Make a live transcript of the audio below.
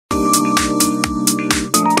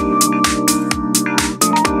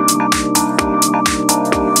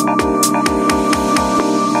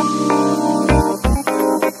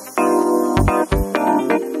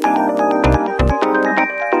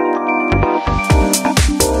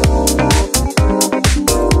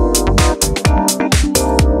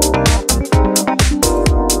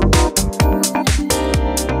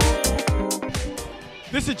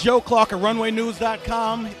Joe Clark at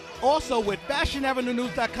RunwayNews.com. Also with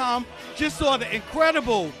FashionAvenueNews.com. Just saw the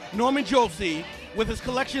incredible Norman Josey with his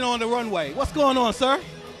collection on the runway. What's going on, sir?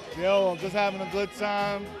 Yo, I'm just having a good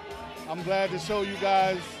time. I'm glad to show you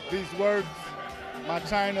guys these works, my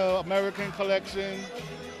China American collection,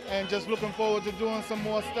 and just looking forward to doing some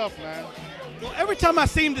more stuff, man. Well, every time I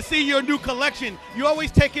seem to see your new collection, you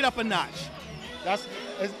always take it up a notch.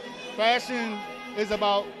 Fashion is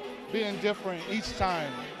about being different each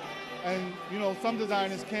time. And you know, some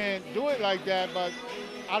designers can't do it like that, but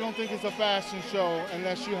I don't think it's a fashion show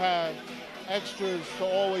unless you have extras to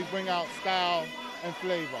always bring out style and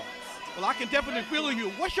flavor. Well, I can definitely feel you.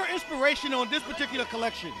 What's your inspiration on this particular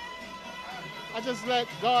collection? I just let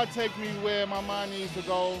God take me where my mind needs to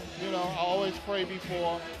go. You know, I always pray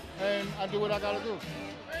before, and I do what I gotta do.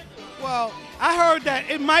 Well, I heard that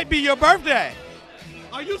it might be your birthday.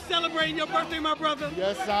 Are you celebrating your birthday, my brother?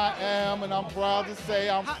 Yes, I am, and I'm proud to say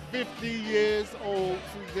I'm 50 years old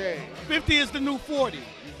today. 50 is the new 40.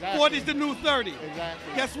 Exactly. 40 is the new 30.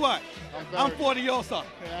 Exactly. Guess what? I'm 40 also.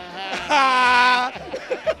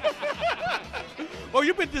 Well,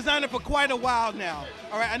 you've been designing for quite a while now.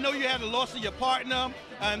 All right, I know you had the loss of your partner,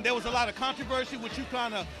 and there was a lot of controversy, which you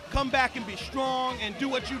kind of come back and be strong and do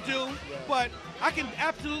what you do. But I can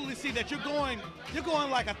absolutely see that you're going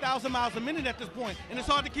like 1,000 miles a minute at this point, and it's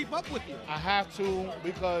hard to keep up with you. I have to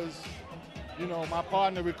because, you know, my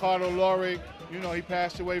partner Ricardo Lorick, you know, he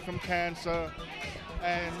passed away from cancer,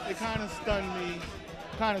 and it kind of stunned me,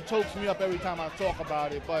 kind of chokes me up every time I talk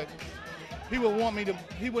about it. But he wouldn't want me to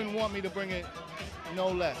bring it no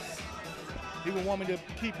less. He would want me to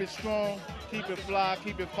keep it strong, keep it fly,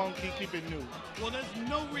 keep it funky, keep it new. Well, there's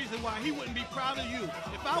no reason why he wouldn't be proud of you.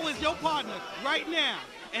 If I was your partner right now,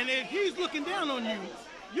 and if he's looking down on you,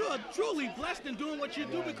 you are truly blessed in doing what you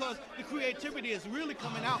do because the creativity is really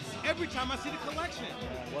coming out every time I see the collection.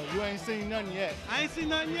 Well, you ain't seen nothing yet. I ain't seen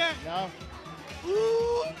nothing yet? No.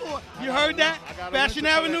 Ooh, boy. You heard that? Fashion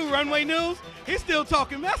Avenue, Runway News. He's still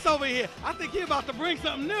talking mess over here. I think he's about to bring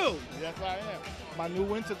something new. Yes, I am. My new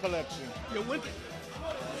winter collection. Your winter?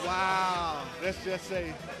 Wow. Let's just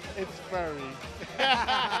say it's furry.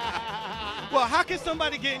 Well, how can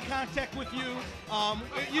somebody get in contact with you?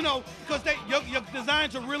 You know, because your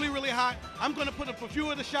designs are really, really hot. I'm going to put up a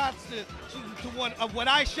few of the shots to what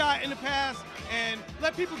I shot in the past and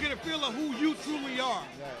let people get a feel of who you truly are.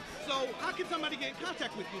 Yes. So how can somebody get in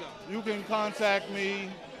contact with you, though? You can contact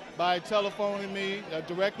me by telephoning me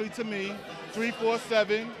directly to me,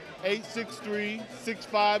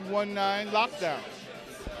 347-863-6519, Lockdown.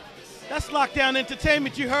 That's Lockdown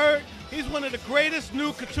Entertainment, you heard. He's one of the greatest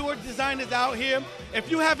new couture designers out here.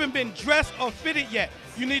 If you haven't been dressed or fitted yet,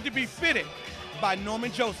 you need to be fitted by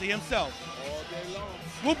Norman Josey himself. All day long.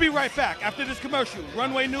 We'll be right back after this commercial.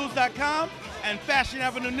 RunwayNews.com and Fashion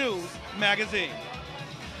Avenue News magazine.